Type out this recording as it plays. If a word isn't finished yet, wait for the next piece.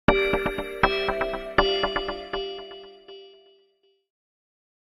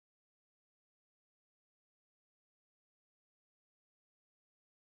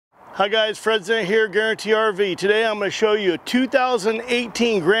Hi guys, Fred.Zent here, Guaranty RV. Today I'm going to show you a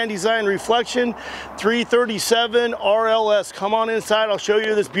 2018 Grand Design Reflection 337 RLS. Come on inside, I'll show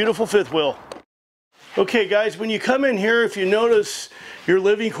you this beautiful fifth wheel. Okay guys, when you come in here, if you notice your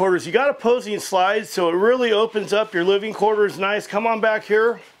living quarters, you got opposing slides, so it really opens up your living quarters nice. Come on back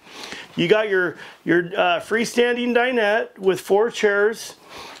here. You got your freestanding dinette with 4 chairs.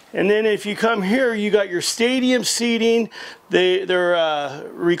 And then if you come here, you got your stadium seating. They're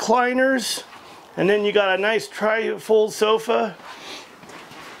recliners. And then you got a nice tri-fold sofa.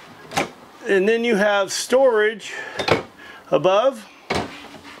 And then you have storage above.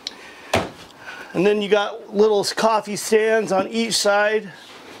 And then you got little coffee stands on each side.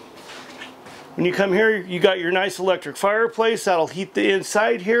 When you come here, you got your nice electric fireplace that'll heat the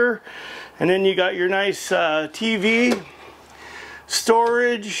inside here. And then you got your nice TV,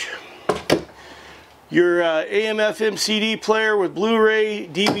 storage, your AM/FM CD player with Blu-ray,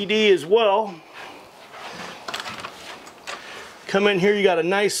 DVD as well. Come in here, you got a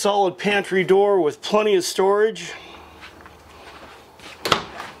nice solid pantry door with plenty of storage.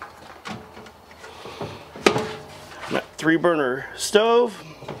 Got 3-burner stove,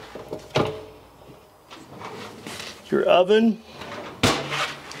 your oven,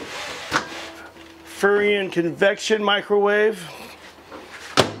 Furrion convection microwave,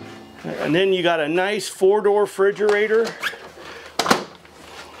 and then you got a nice 4-door refrigerator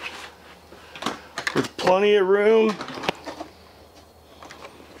with plenty of room.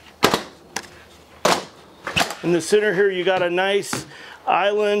 In the center here you got a nice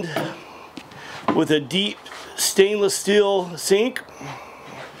island with a deep stainless steel sink.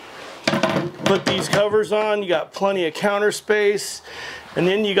 Put these covers on, you got plenty of counter space, and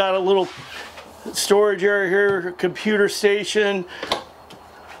then you got a little storage area here, computer station,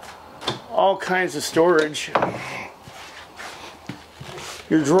 all kinds of storage.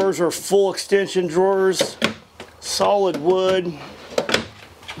 Your drawers are full extension drawers, solid wood.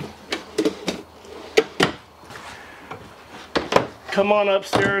 Come on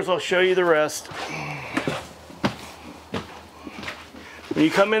upstairs, I'll show you the rest. When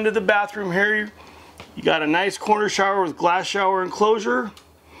you come into the bathroom here, you got a nice corner shower with glass shower enclosure.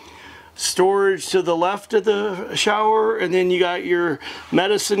 Storage to the left of the shower, and then you got your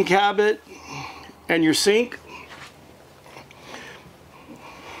medicine cabinet and your sink.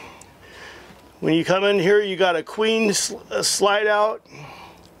 When you come in here, you got a queen slide out,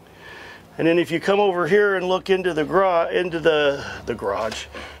 and then if you come over here and look into the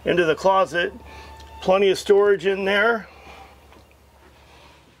closet, plenty of storage in there.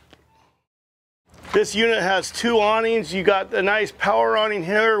 This unit has 2 awnings. You got a nice power awning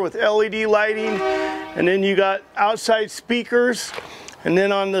here with LED lighting, and then you got outside speakers, and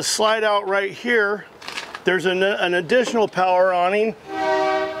then on the slide out right here there's an additional power awning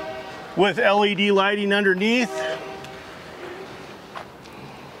with LED lighting underneath.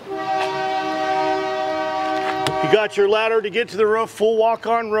 You got your ladder to get to the roof, full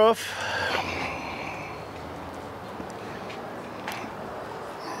walk-on roof.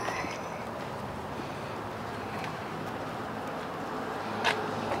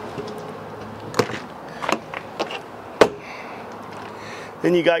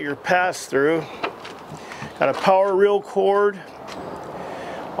 Then you got your pass-through, got a power reel cord,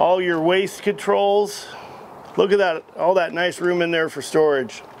 all your waste controls. Look at that, all that nice room in there for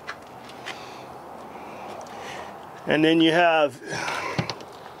storage. And then you have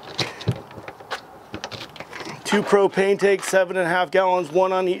 2 propane tanks, 7.5 gallons,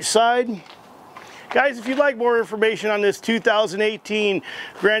 1 on each side. Guys, if you'd like more information on this 2018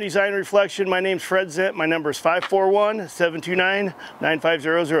 Grand Design Reflection, my name's Fred.Zent. My number is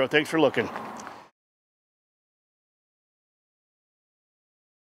 541-729-9500. Thanks for looking.